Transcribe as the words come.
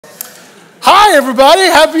Hi, everybody.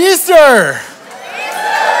 Happy Easter.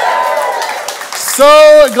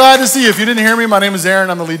 So glad to see you. If you didn't hear me, my name is Aaron.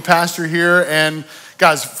 I'm the lead pastor here. And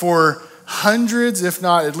guys, for hundreds, if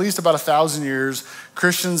not at least about 1,000 years,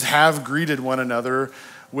 Christians have greeted one another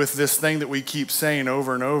with this thing that we keep saying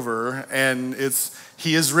over and over. And it's,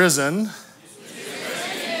 He is risen.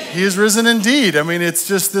 He is risen indeed. I mean, it's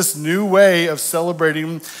just this new way of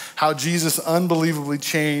celebrating how Jesus unbelievably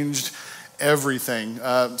changed everything.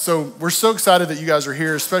 So we're so excited that you guys are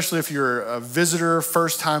here, especially if you're a visitor,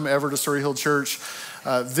 first time ever to Story Hill Church.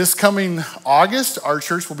 This coming August, our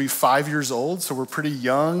church will be 5 years old, so we're pretty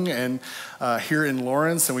young and here in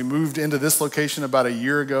Lawrence, and we moved into this location about a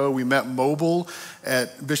year ago. We met mobile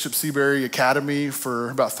at Bishop Seabury Academy for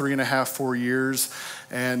about 3.5, 4 years,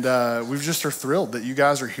 and we just are thrilled that you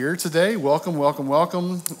guys are here today. Welcome, welcome,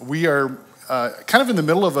 welcome. We are kind of in the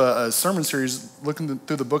middle of a sermon series looking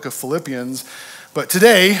through the book of Philippians, but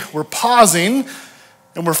today we're pausing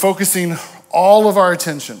and we're focusing all of our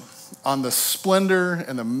attention on the splendor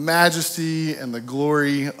and the majesty and the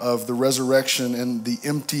glory of the resurrection and the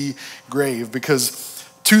empty grave, because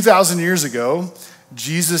 2,000 years ago,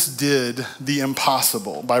 Jesus did the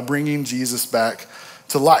impossible by bringing Jesus back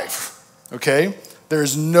to life, okay?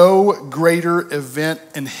 There's no greater event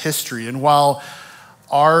in history, and while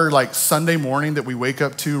our Sunday morning that we wake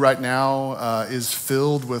up to right now is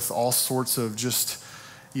filled with all sorts of just,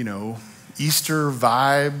 Easter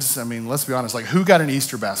vibes. I mean, let's be honest, who got an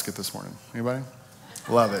Easter basket this morning? Anybody?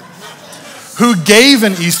 Love it. Who gave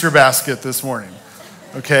an Easter basket this morning?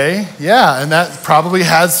 Okay, yeah, and that probably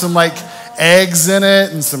had some eggs in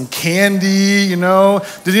it and some candy,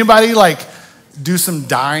 Did anybody do some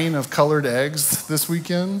dyeing of colored eggs this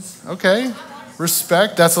weekend? Okay,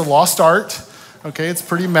 respect, that's a lost art. Okay, it's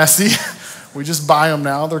pretty messy. We just buy them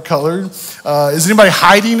now, they're colored. Is anybody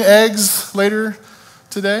hiding eggs later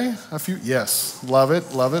today? A few, yes, love it.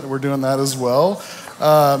 We're doing that as well.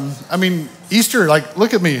 Easter,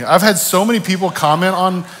 look at me. I've had so many people comment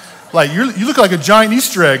on, you look like a giant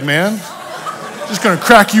Easter egg, man. Just gonna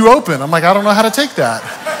crack you open. I'm I don't know how to take that.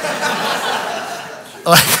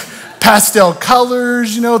 Pastel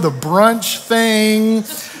colors, the brunch thing,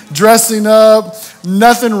 dressing up.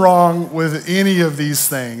 Nothing wrong with any of these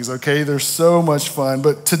things, okay? They're so much fun.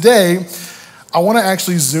 But today, I want to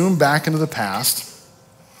actually zoom back into the past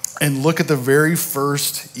and look at the very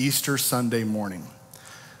first Easter Sunday morning.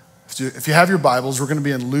 If you have your Bibles, we're going to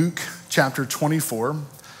be in Luke chapter 24,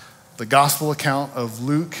 the gospel account of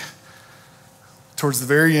Luke, towards the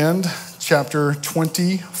very end, chapter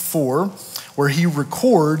 24, where he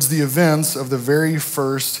records the events of the very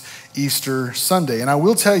first Easter Sunday. And I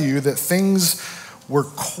will tell you that things were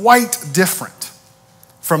quite different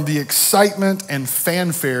from the excitement and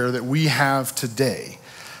fanfare that we have today.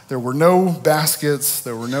 There were no baskets,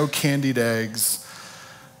 there were no candied eggs.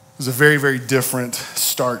 It was a very, very different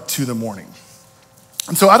start to the morning.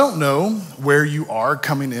 And so I don't know where you are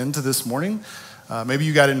coming into this morning. Maybe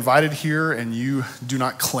you got invited here and you do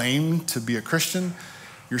not claim to be a Christian.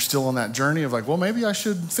 You're still on that journey of maybe I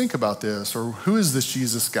should think about this, or who is this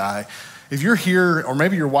Jesus guy? If you're here, or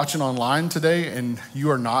maybe you're watching online today and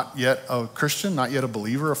you are not yet a Christian, not yet a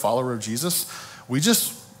believer, a follower of Jesus, we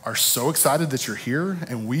just are so excited that you're here,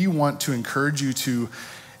 and we want to encourage you to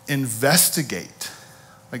investigate.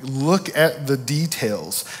 Look at the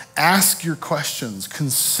details, ask your questions,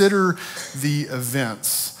 consider the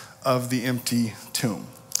events of the empty tomb.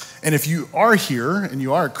 And if you are here and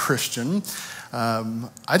you are a Christian,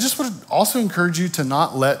 I just would also encourage you to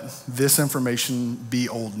not let this information be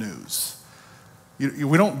old news.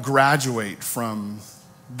 We don't graduate from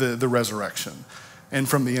the resurrection and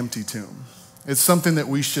from the empty tomb. It's something that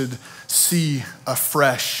we should see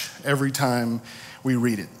afresh every time we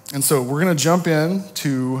read it. And so we're going to jump in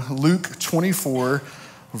to Luke 24,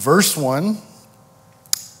 verse 1.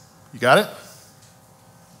 You got it?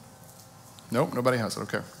 Nope, nobody has it.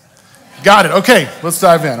 Okay. Got it. Okay, let's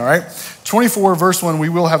dive in, all right? 24, verse 1, we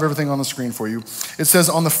will have everything on the screen for you. It says,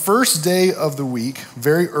 on the first day of the week,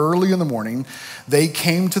 very early in the morning, they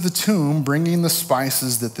came to the tomb bringing the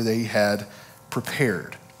spices that they had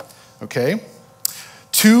prepared. Okay?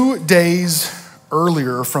 2 days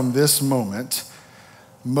earlier from this moment,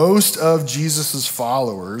 most of Jesus'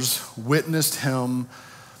 followers witnessed him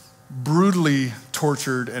brutally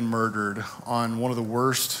tortured and murdered on one of the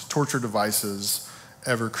worst torture devices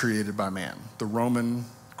ever created by man, the Roman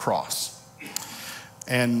cross.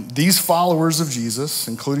 And these followers of Jesus,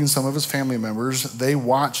 including some of his family members, they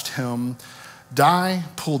watched him die,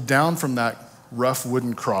 pulled down from that rough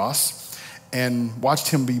wooden cross, and watched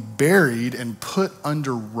him be buried and put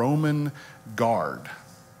under Roman guard.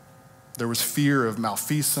 There was fear of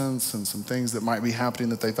malfeasance and some things that might be happening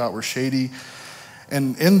that they thought were shady.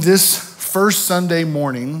 And in this first Sunday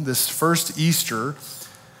morning, this first Easter,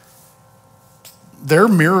 their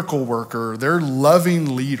miracle worker, their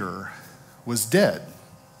loving leader was dead.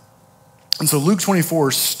 And so Luke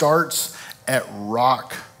 24 starts at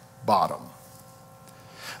rock bottom.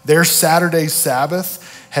 Their Saturday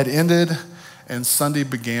Sabbath had ended and Sunday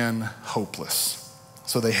began hopeless.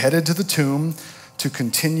 So they headed to the tomb to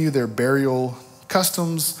continue their burial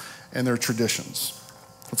customs and their traditions.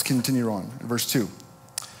 Let's continue on in verse 2.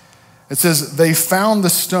 It says, they found the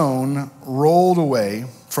stone rolled away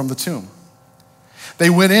from the tomb.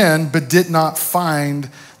 They went in, but did not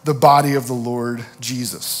find the body of the Lord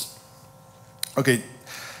Jesus. Okay,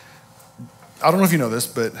 I don't know if you know this,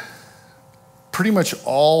 but pretty much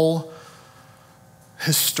all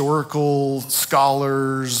historical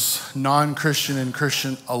scholars, non-Christian and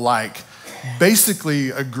Christian alike, basically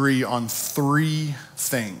agree on three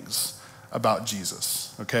things about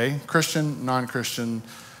Jesus, okay? Christian, non-Christian,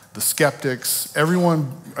 the skeptics,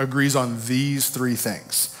 everyone agrees on these three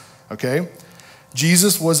things, okay?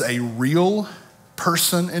 Jesus was a real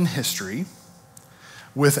person in history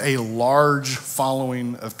with a large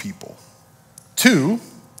following of people. 2,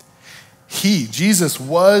 Jesus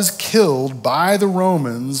was killed by the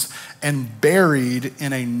Romans and buried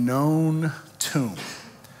in a known tomb.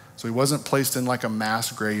 So he wasn't placed in like a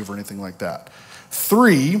mass grave or anything like that.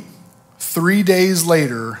 3 days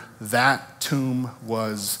later, that tomb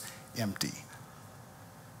was empty.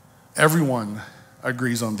 Everyone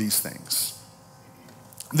agrees on these things.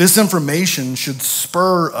 This information should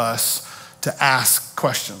spur us to ask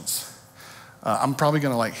questions. I'm probably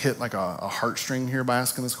gonna hit a heartstring here by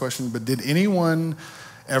asking this question, but did anyone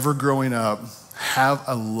ever growing up have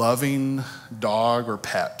a loving dog or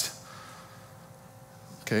pet?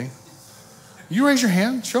 Okay. You raise your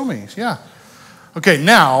hand, show me, yeah. Okay,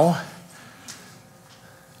 now,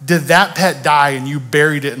 did that pet die and you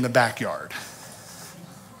buried it in the backyard?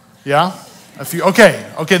 Yeah?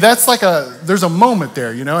 Okay, that's there's a moment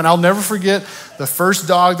there, and I'll never forget the first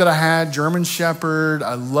dog that I had, German Shepherd.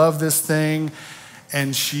 I love this thing,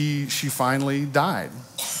 and she finally died.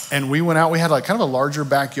 And we went out, we had kind of a larger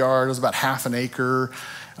backyard. It was about half an acre,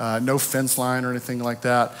 no fence line or anything like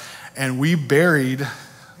that. And we buried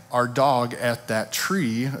our dog at that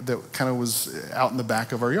tree that kind of was out in the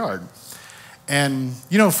back of our yard. And,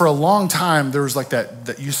 for a long time, there was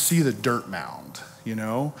that you see the dirt mound,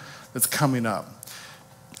 that's coming up.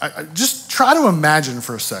 I just try to imagine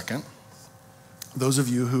for a second, those of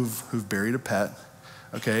you who've buried a pet,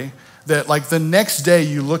 okay, that the next day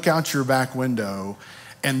you look out your back window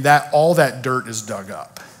and all that dirt is dug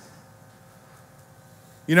up.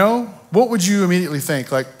 What would you immediately think?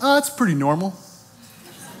 It's pretty normal.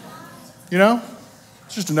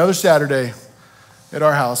 It's just another Saturday at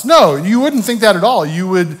our house. No, you wouldn't think that at all. You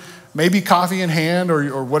would maybe coffee in hand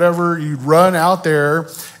or whatever, you'd run out there.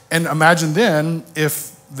 And imagine then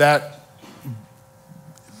if that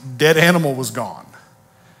dead animal was gone.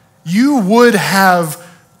 You would have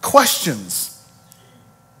questions.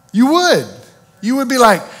 You would. You would be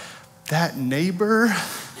like, that neighbor,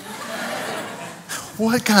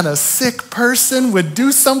 what kind of sick person would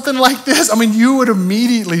do something like this? I mean, you would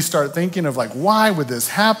immediately start thinking of why would this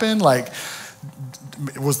happen?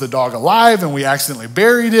 Was the dog alive and we accidentally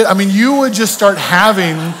buried it? I mean, you would just start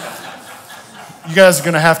having... You guys are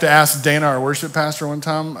going to have to ask Dana, our worship pastor, one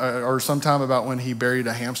time or sometime about when he buried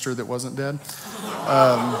a hamster that wasn't dead.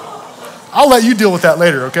 I'll let you deal with that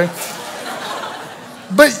later, okay?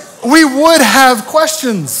 But we would have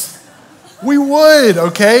questions. We would,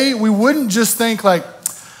 okay? We wouldn't just think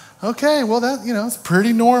okay, well, that, it's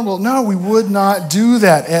pretty normal. No, we would not do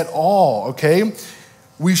that at all, okay?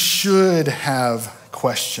 We should have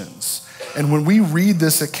questions. And when we read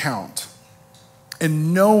this account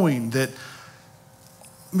and knowing that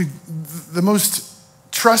the most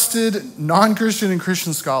trusted non-Christian and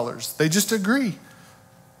Christian scholars, they just agree.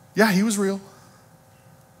 Yeah, he was real.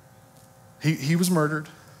 He was murdered.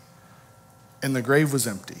 And the grave was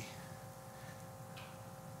empty.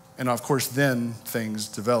 And of course, then things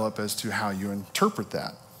develop as to how you interpret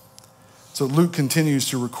that. So Luke continues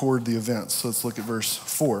to record the events. So let's look at verse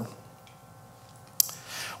 4.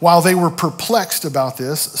 While they were perplexed about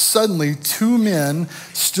this, suddenly 2 men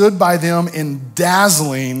stood by them in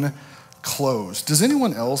dazzling clothes. Does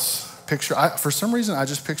anyone else picture, for some reason, I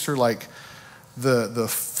just picture the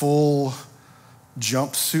full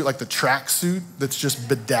jumpsuit, the track suit that's just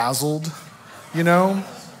bedazzled,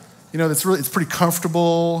 it's pretty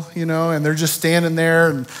comfortable, and they're just standing there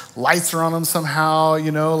and lights are on them somehow,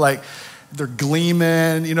 they're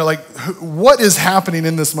gleaming, like what is happening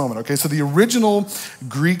in this moment? Okay, so the original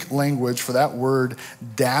Greek language for that word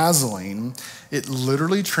dazzling, it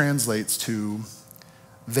literally translates to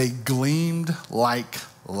they gleamed like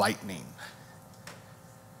lightning.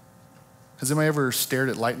 Has anybody ever stared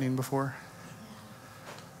at lightning before?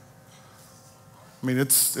 I mean,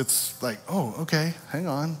 it's like, oh, okay, hang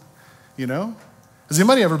on, Has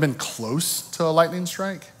anybody ever been close to a lightning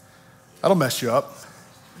strike? That'll mess you up,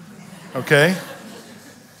 okay?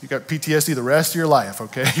 You got PTSD the rest of your life,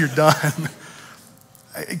 okay? You're done.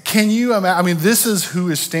 Can you imagine? I mean, this is who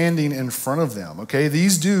is standing in front of them, okay?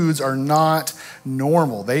 These dudes are not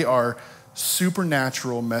normal. They are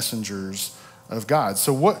supernatural messengers of God.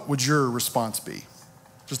 So what would your response be?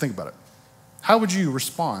 Just think about it. How would you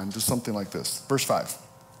respond to something like this? Verse 5.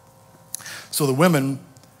 So the women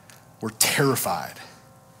were terrified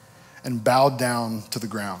and bowed down to the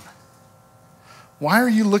ground. Why are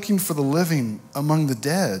you looking for the living among the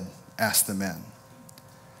dead? Asked the men.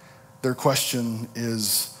 Their question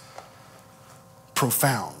is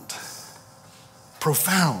profound.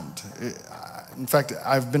 Profound. In fact,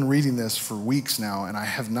 I've been reading this for weeks now, and I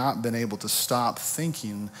have not been able to stop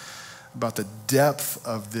thinking about the depth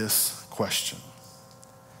of this question.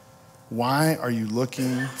 Why are you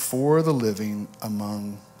looking for the living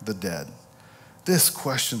among the dead? This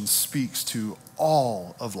question speaks to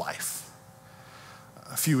all of life.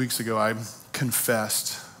 A few weeks ago, I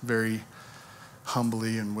confessed very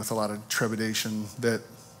humbly and with a lot of trepidation that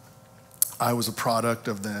I was a product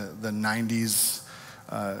of the 90s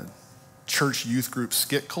church youth group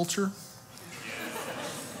skit culture.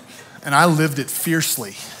 And I lived it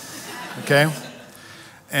fiercely, okay?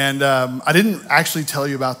 And I didn't actually tell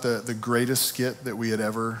you about the greatest skit that we had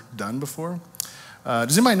ever done before.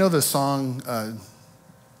 Does anybody know the song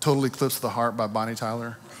Total Eclipse of the Heart by Bonnie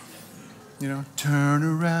Tyler? Turn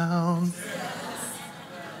around.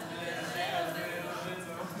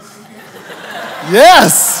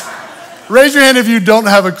 Yes! Raise your hand if you don't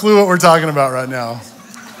have a clue what we're talking about right now.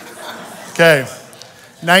 Okay.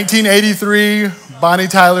 1983, Bonnie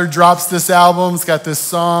Tyler drops this album. It's got this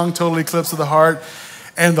song, Total Eclipse of the Heart.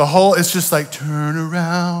 And it's just like, turn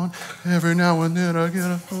around. Every now and then I get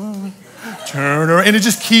a turn around. And it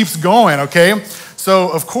just keeps going, okay?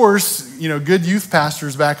 So, of course, good youth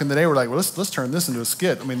pastors back in the day were like, well, let's turn this into a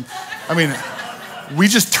skit. I mean, we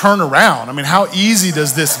just turn around. I mean, how easy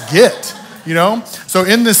does this get? So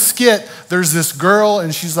in this skit, there's this girl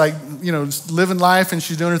and she's like, living life and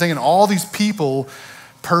she's doing her thing. And all these people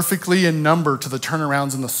perfectly in number to the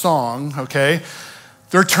turnarounds in the song, okay?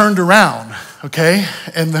 They're turned around, okay?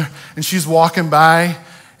 And she's walking by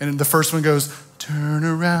and the first one goes, turn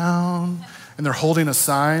around. And they're holding a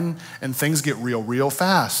sign and things get real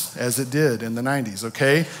fast as it did in the 90s,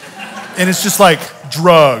 okay? And it's just like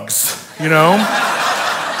drugs,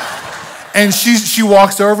 And she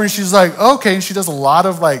walks over and she's like, okay. And she does a lot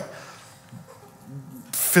of like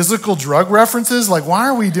physical drug references. Like, why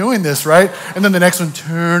are we doing this, right? And then the next one,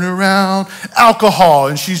 turn around, alcohol.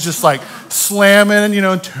 And she's just like slamming,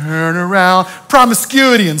 turn around,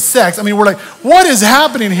 promiscuity and sex. I mean, we're like, what is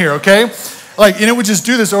happening here, okay? Like, and it would just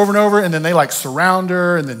do this over and over. And then they like surround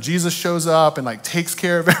her and then Jesus shows up and like takes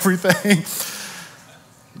care of everything.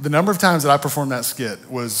 The number of times that I performed that skit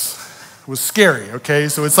was scary, okay?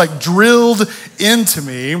 So it's like drilled into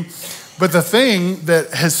me. But the thing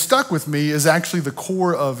that has stuck with me is actually the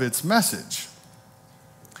core of its message.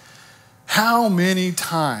 How many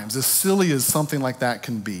times, as silly as something like that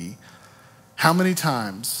can be, how many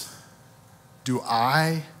times do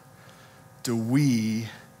we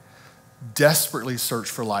desperately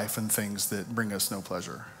search for life in things that bring us no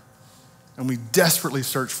pleasure? And we desperately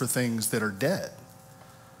search for things that are dead.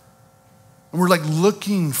 And we're like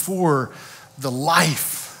looking for the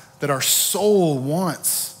life that our soul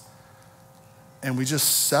wants. And we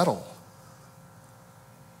just settle.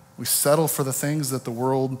 We settle for the things that the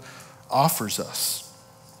world offers us.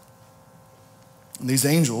 And these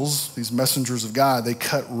angels, these messengers of God, they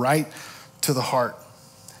cut right to the heart.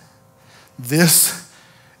 This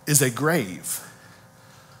is a grave.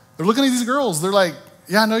 They're looking at these girls. They're like,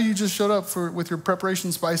 yeah, I know you just showed up with your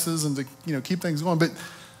preparation spices and to keep things going, but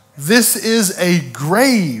this is a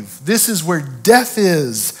grave. This is where death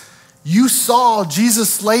is. You saw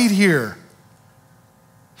Jesus laid here.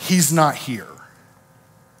 He's not here.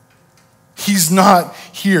 He's not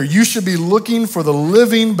here. You should be looking for the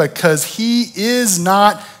living because he is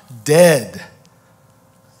not dead.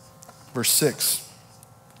 Verse 6.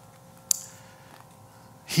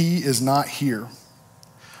 He is not here,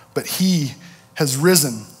 but he has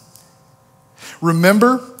risen.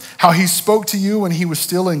 Remember how he spoke to you when he was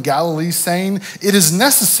still in Galilee, saying, it is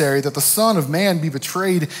necessary that the Son of Man be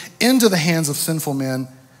betrayed into the hands of sinful men,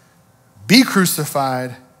 be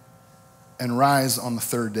crucified, and rise on the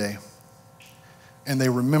third day. And they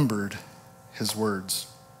remembered his words.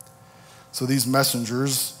 So these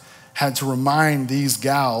messengers had to remind these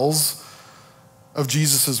gals of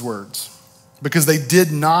Jesus' words, because they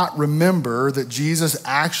did not remember that Jesus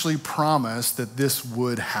actually promised that this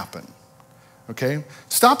would happen. Okay?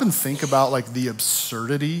 Stop and think about like the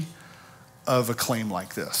absurdity of a claim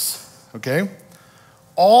like this. Okay?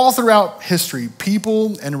 All throughout history,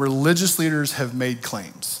 people and religious leaders have made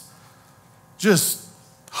claims. Just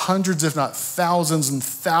hundreds, if not thousands and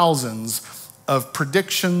thousands of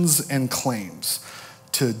predictions and claims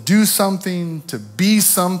to do something, to be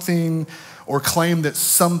something, or claim that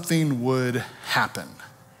something would happen.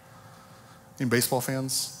 Any baseball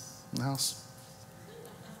fans in the house?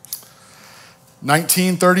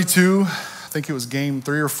 1932, I think it was game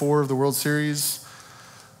 3 or 4 of the World Series.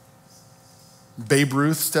 Babe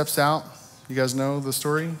Ruth steps out. You guys know the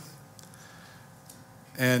story?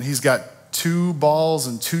 And he's got 2 balls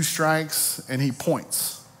and 2 strikes, and he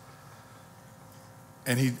points.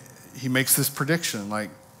 And he makes this prediction, like,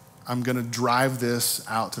 I'm gonna drive this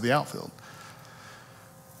out to the outfield.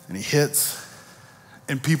 And he hits,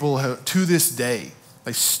 and people have, to this day,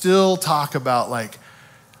 they still talk about like,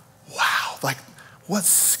 wow, like what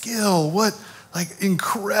skill, what like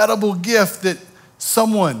incredible gift that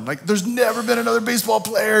someone, like there's never been another baseball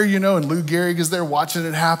player, you know, and Lou Gehrig is there watching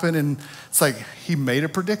it happen, and it's like he made a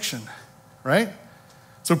prediction, right?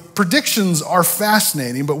 So predictions are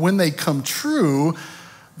fascinating, but when they come true,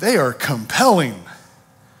 they are compelling.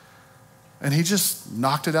 And he just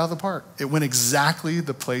knocked it out of the park. It went exactly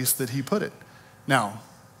the place that he put it. Now,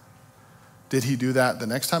 did he do that the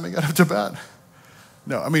next time he got up to bat?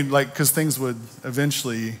 No, I mean, like, because things would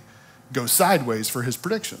eventually go sideways for his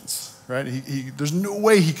predictions, right? There's no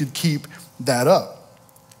way he could keep that up.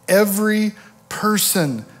 Every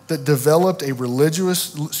person that developed a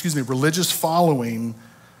religious following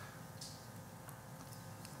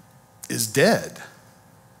is dead.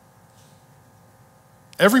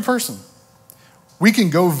 Every person. We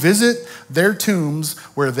can go visit their tombs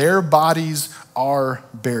where their bodies are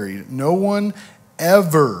buried. No one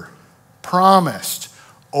ever promised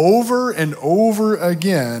over and over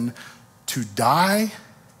again to die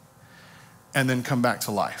and then come back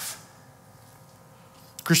to life.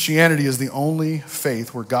 Christianity is the only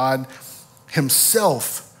faith where God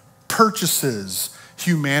himself purchases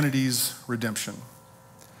humanity's redemption.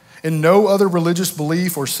 In no other religious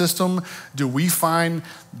belief or system do we find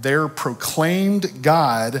their proclaimed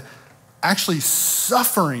God actually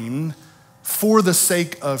suffering for the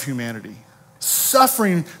sake of humanity.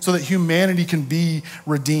 Suffering so that humanity can be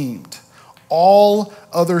redeemed. All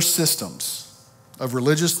other systems of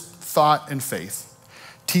religious thought and faith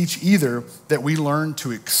teach either that we learn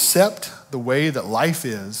to accept the way that life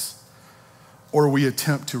is, or we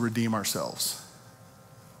attempt to redeem ourselves.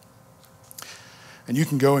 And you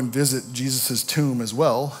can go and visit Jesus' tomb as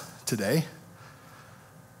well today,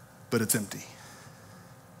 but it's empty.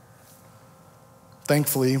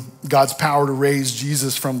 Thankfully, God's power to raise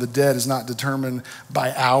Jesus from the dead is not determined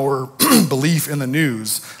by our belief in the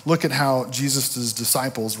news. Look at how Jesus'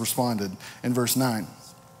 disciples responded in verse 9.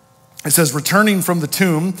 It says, returning from the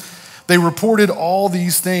tomb, they reported all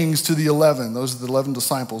these things to the 11. Those are the 11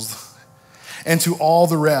 disciples. And to all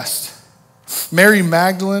the rest. Mary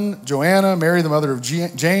Magdalene, Joanna, Mary the mother of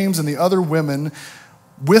James, and the other women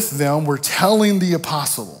with them were telling the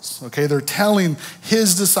apostles, okay? They're telling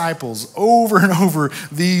his disciples over and over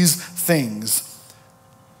these things.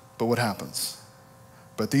 But what happens?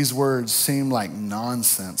 But these words seem like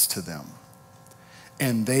nonsense to them.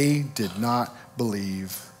 And they did not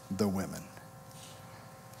believe the women.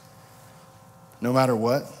 No matter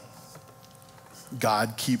what,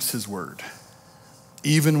 God keeps his word,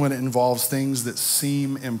 even when it involves things that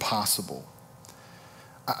seem impossible.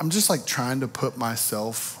 I'm just like trying to put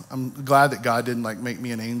myself, I'm glad that God didn't like make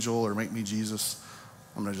me an angel or make me Jesus.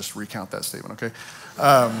 I'm gonna just recount that statement, okay?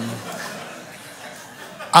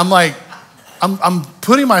 I'm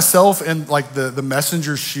putting myself in like the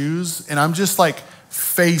messenger's shoes, and I'm just like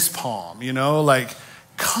face palm, you know, like,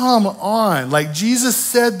 come on. Like Jesus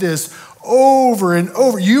said this over and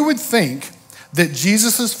over. You would think that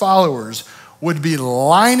Jesus's followers would be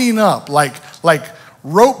lining up like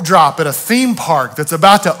rope drop at a theme park that's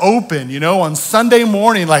about to open, you know, on Sunday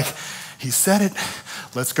morning. Like, he said it,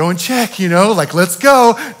 let's go and check, you know, like, let's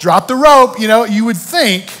go, drop the rope, you know. You would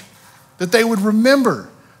think that they would remember.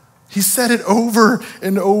 He said it over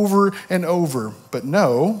and over and over. But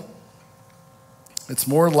no, It's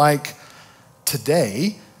more like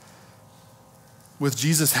today with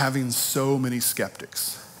Jesus having so many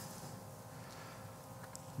skeptics.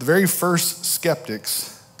 The very first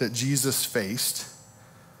skeptics that Jesus faced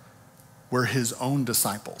were his own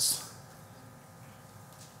disciples.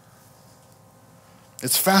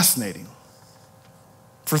 It's fascinating.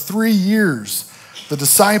 For 3 years, the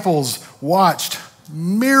disciples watched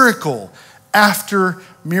miracle after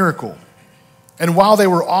miracle. And while they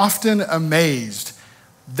were often amazed,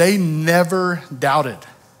 they never doubted.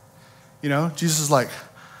 You know, Jesus is like,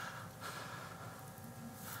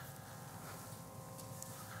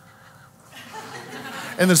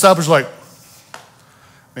 and the disciples are like,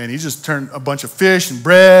 man, he just turned a bunch of fish and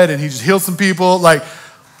bread and he just healed some people. Like,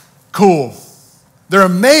 cool. They're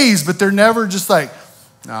amazed, but they're never just like,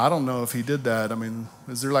 no, I don't know if he did that. I mean,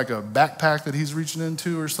 is there like a backpack that he's reaching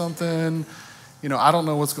into or something? You know, I don't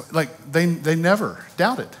know what's going on. Like, they never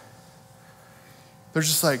doubted. They're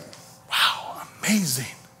just like, wow, amazing.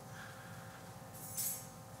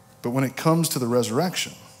 But when it comes to the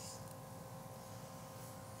resurrection,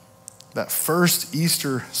 that first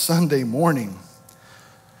Easter Sunday morning,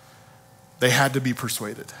 they had to be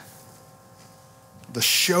persuaded. The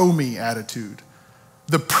show me attitude,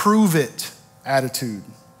 the prove it attitude.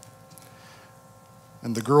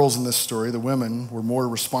 And the girls in this story, the women, were more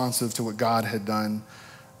responsive to what God had done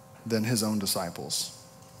than his own disciples.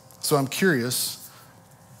 So I'm curious,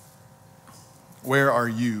 where are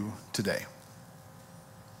you today?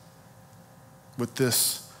 With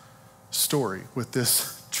this story, with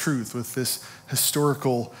this truth, with this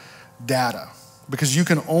historical data. Because you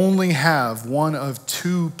can only have one of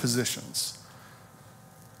two positions.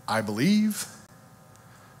 I believe,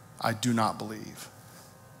 I do not believe.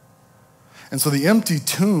 And so the empty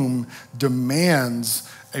tomb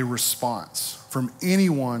demands a response from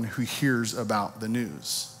anyone who hears about the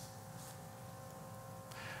news.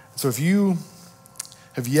 So if you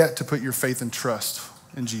have yet to put your faith and trust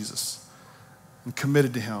in Jesus and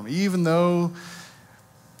committed to him, even though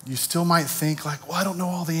you still might think like, well, I don't know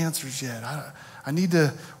all the answers yet. I need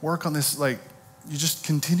to work on this. Like, you just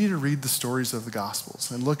continue to read the stories of the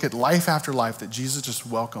Gospels and look at life after life that Jesus just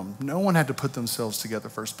welcomed. No one had to put themselves together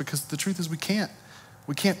first, because the truth is we can't.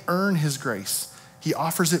 We can't earn his grace. He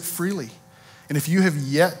offers it freely. And if you have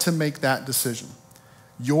yet to make that decision,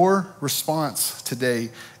 your response today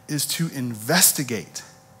is to investigate.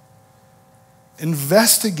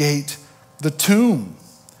 Investigate the tomb.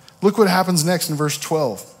 Look what happens next in verse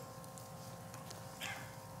 12.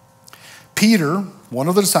 Peter, one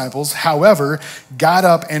of the disciples, however, got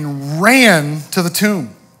up and ran to the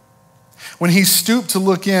tomb. When he stooped to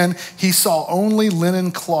look in, he saw only linen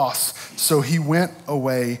cloths, so he went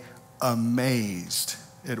away amazed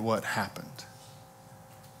at what happened.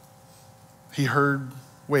 He heard,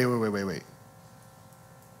 wait.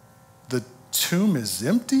 The tomb is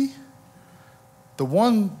empty? The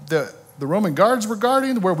one that the Roman guards were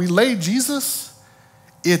guarding, where we laid Jesus,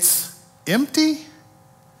 it's empty?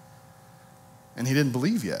 And he didn't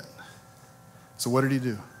believe yet. So what did he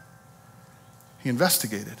do? He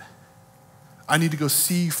investigated. I need to go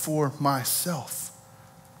see for myself.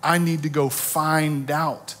 I need to go find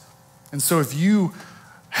out. And so if you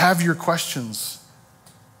have your questions,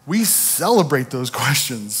 we celebrate those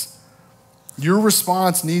questions. Your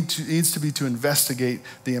response needs to be to investigate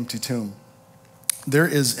the empty tomb. There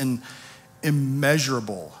is an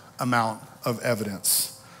immeasurable amount of evidence.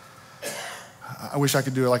 I wish I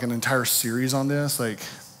could do like an entire series on this. Like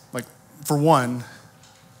for one,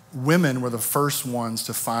 women were the first ones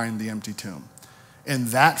to find the empty tomb. In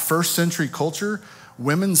that first century culture,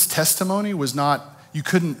 women's testimony was not, you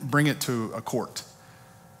couldn't bring it to a court.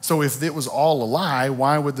 So if it was all a lie,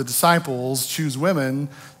 why would the disciples choose women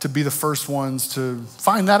to be the first ones to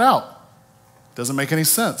find that out? Doesn't make any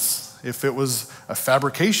sense. If it was a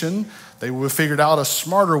fabrication, they would have figured out a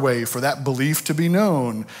smarter way for that belief to be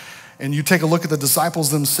known. And you take a look at the disciples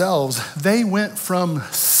themselves, they went from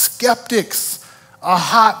skeptics, a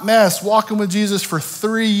hot mess, walking with Jesus for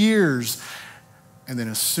 3 years. And then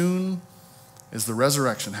as soon as the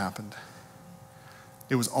resurrection happened,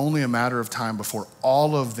 it was only a matter of time before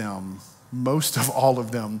all of them, most of all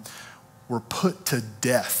of them, were put to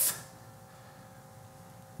death,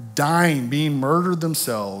 dying, being murdered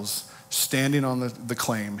themselves, standing on the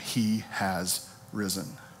claim, he has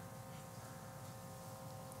risen.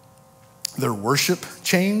 Their worship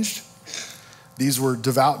changed. These were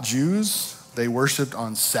devout Jews. They worshiped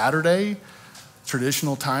on Saturday,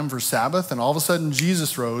 traditional time for Sabbath, and all of a sudden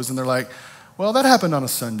Jesus rose, and they're like, well, that happened on a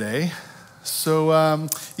Sunday. So,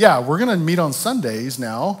 we're going to meet on Sundays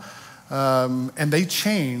now. And they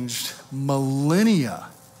changed millennia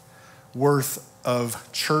worth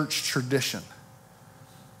of church tradition.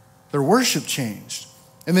 Their worship changed.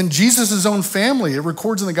 And then Jesus' own family, it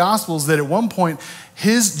records in the Gospels that at one point,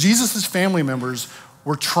 Jesus' family members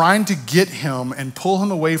were trying to get him and pull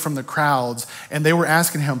him away from the crowds, and they were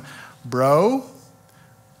asking him, bro,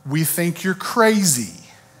 we think you're crazy.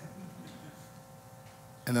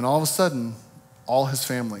 And then all of a sudden, all his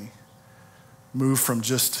family moved from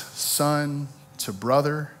just son to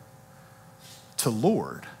brother to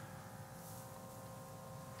Lord.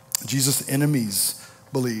 Jesus' enemies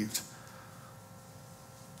believed.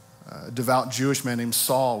 A devout Jewish man named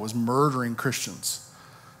Saul was murdering Christians.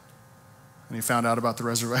 And he found out about the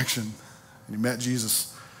resurrection. And he met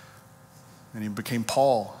Jesus. And he became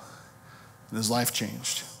Paul. And his life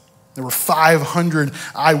changed. There were 500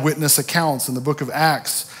 eyewitness accounts in the book of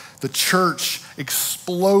Acts. The church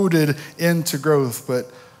exploded into growth.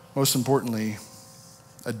 But most importantly,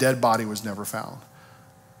 a dead body was never found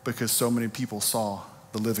because so many people saw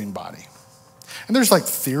the living body. And there's like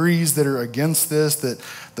theories that are against this, that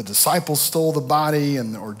the disciples stole the body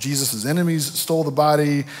or Jesus' enemies stole the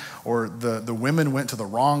body, or the women went to the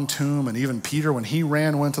wrong tomb, and even Peter, when he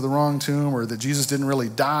ran, went to the wrong tomb, or that Jesus didn't really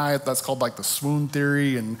die. That's called like the swoon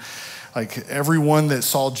theory. And like everyone that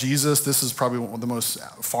saw Jesus, this is probably one of the most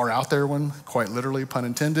far out there one, quite literally, pun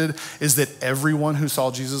intended, is that everyone who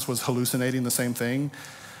saw Jesus was hallucinating the same thing.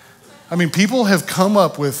 I mean, people have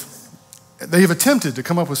they have attempted to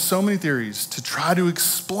come up with so many theories to try to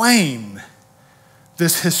explain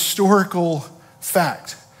this historical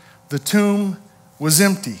fact. The tomb was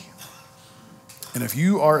empty. And if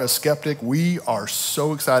you are a skeptic, we are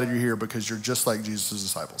so excited you're here because you're just like Jesus'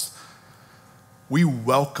 disciples. We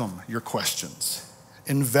welcome your questions.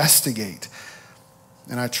 Investigate.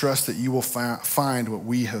 And I trust that you will find what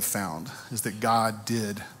we have found, is that God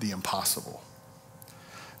did the impossible.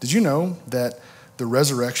 Did you know that the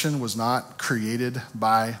resurrection was not created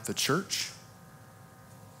by the church?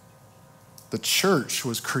 The church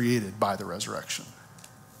was created by the resurrection.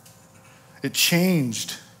 It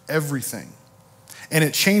changed everything. And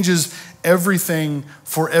it changes everything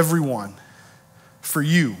for everyone, for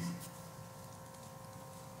you.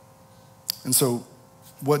 And so,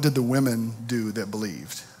 what did the women do that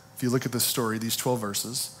believed? If you look at this story, these 12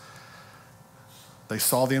 verses, they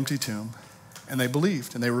saw the empty tomb, and they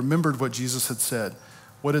believed, and they remembered what Jesus had said.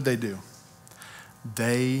 What did they do?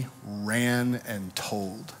 They ran and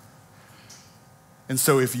told. And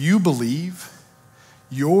so if you believe,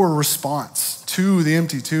 your response to the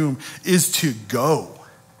empty tomb is to go.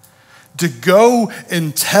 To go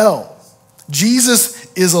and tell.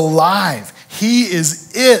 Jesus is alive. He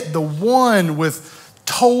is it, the one with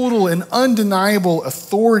total and undeniable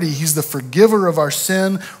authority. He's the forgiver of our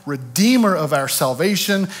sin, redeemer of our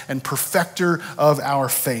salvation, and perfecter of our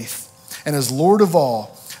faith. And as Lord of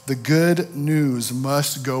all, the good news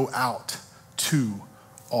must go out to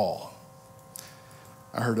all.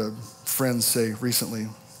 I heard a friend say recently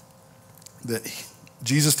that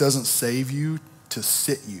Jesus doesn't save you to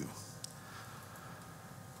sit you.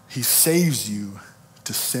 He saves you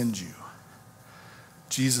to send you.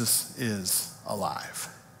 Jesus is alive.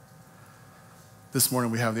 This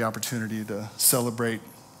morning we have the opportunity to celebrate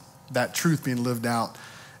that truth being lived out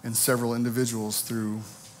in several individuals through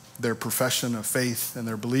their profession of faith and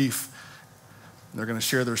their belief. They're going to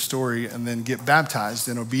share their story and then get baptized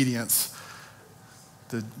in obedience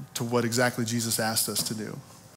to what exactly Jesus asked us to do.